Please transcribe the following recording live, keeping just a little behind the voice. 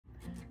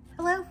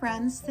Hello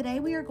friends, today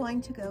we are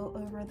going to go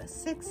over the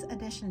 6th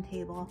addition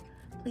table.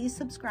 Please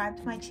subscribe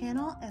to my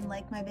channel and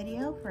like my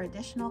video for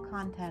additional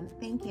content.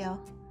 Thank you.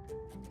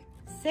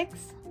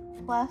 6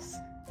 plus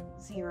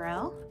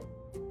 0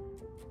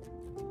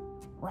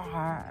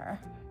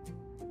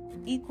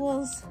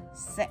 equals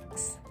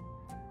 6.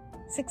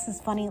 6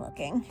 is funny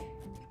looking.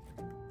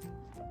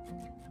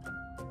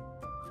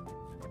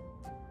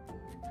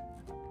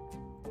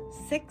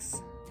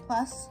 6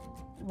 plus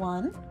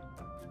 1.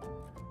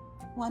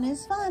 1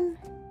 is fun.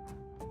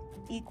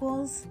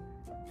 Equals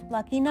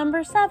lucky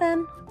number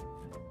 7.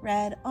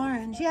 Red,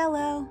 orange,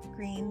 yellow,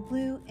 green,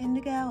 blue,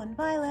 indigo, and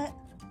violet.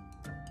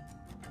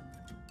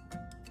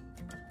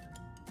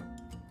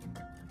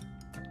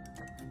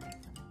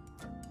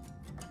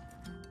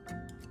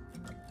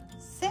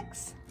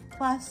 6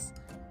 plus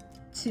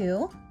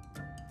 2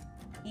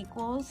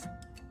 equals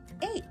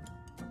 8.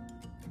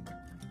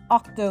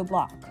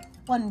 Octoblock.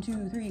 1,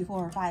 2, 3,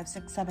 4, 5,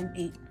 6, 7,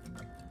 8.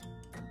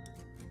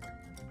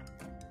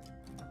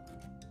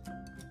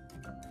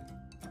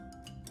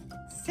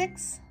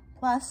 6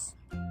 plus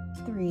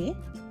 3,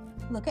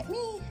 look at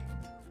me,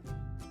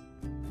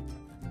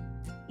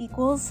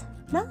 equals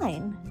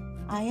 9.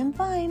 I am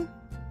fine.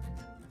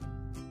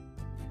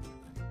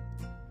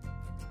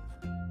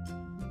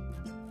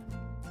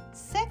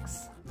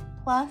 6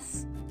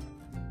 plus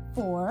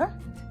 4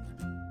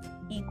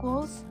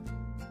 equals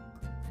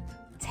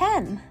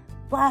 10.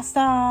 Blast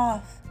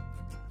off.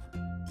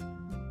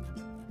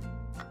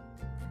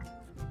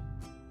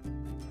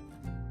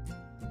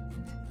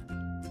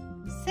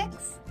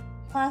 6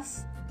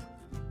 plus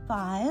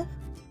 5,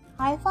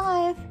 high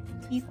five,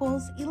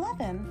 equals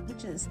 11,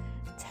 which is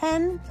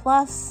 10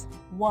 plus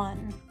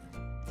 1.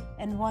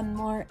 And 1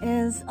 more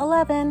is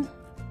 11.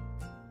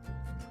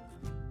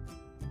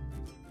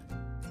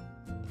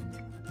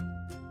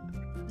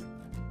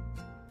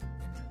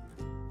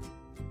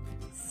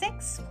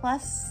 6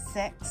 plus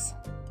 6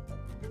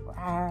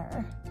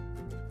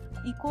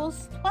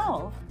 equals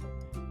 12,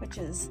 which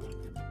is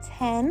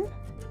 10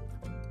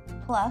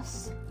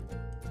 plus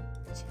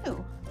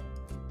 2.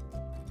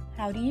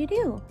 How do you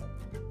do?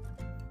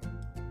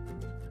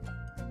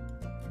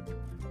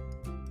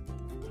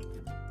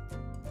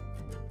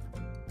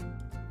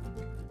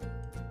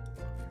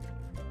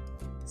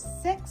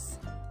 Six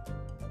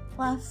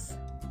plus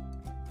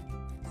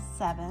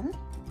 7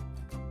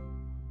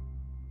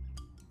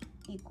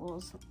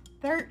 equals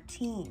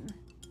 13,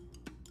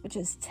 which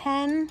is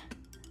 10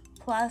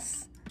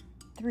 plus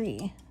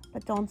 3.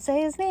 But don't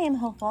say his name,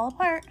 he'll fall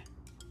apart.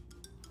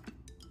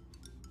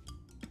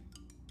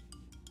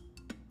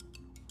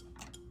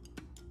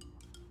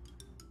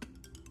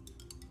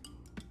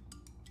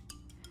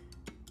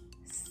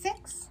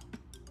 6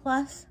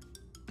 plus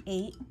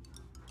 8,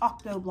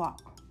 octoblock.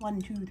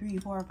 1, 2, 3,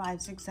 4,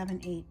 5, 6,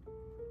 7, 8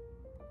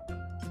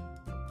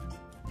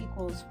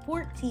 equals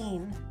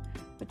 14,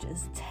 which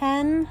is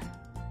 10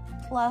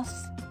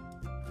 plus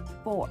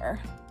 4.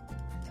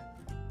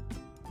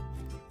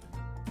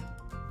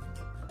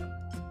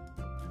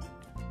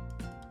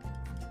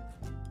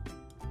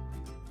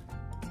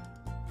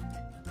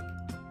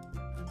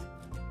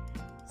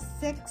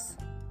 Six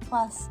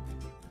plus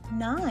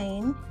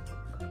 9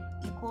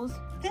 equals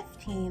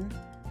 15,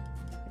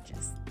 which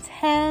is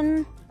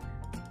 10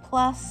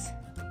 plus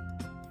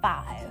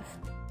 5.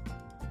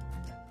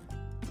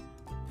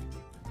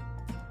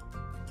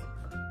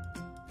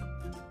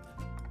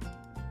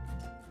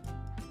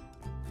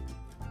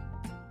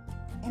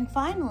 And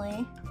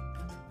finally,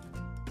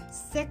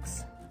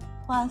 6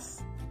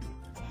 plus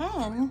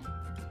 10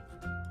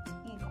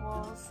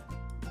 equals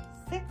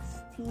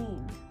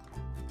 16.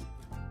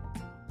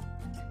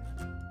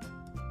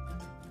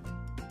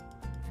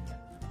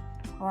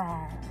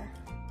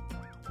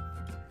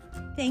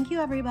 Thank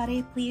you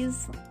everybody.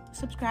 Please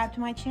subscribe to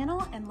my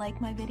channel and like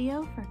my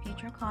video for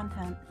future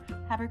content.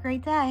 Have a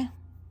great day.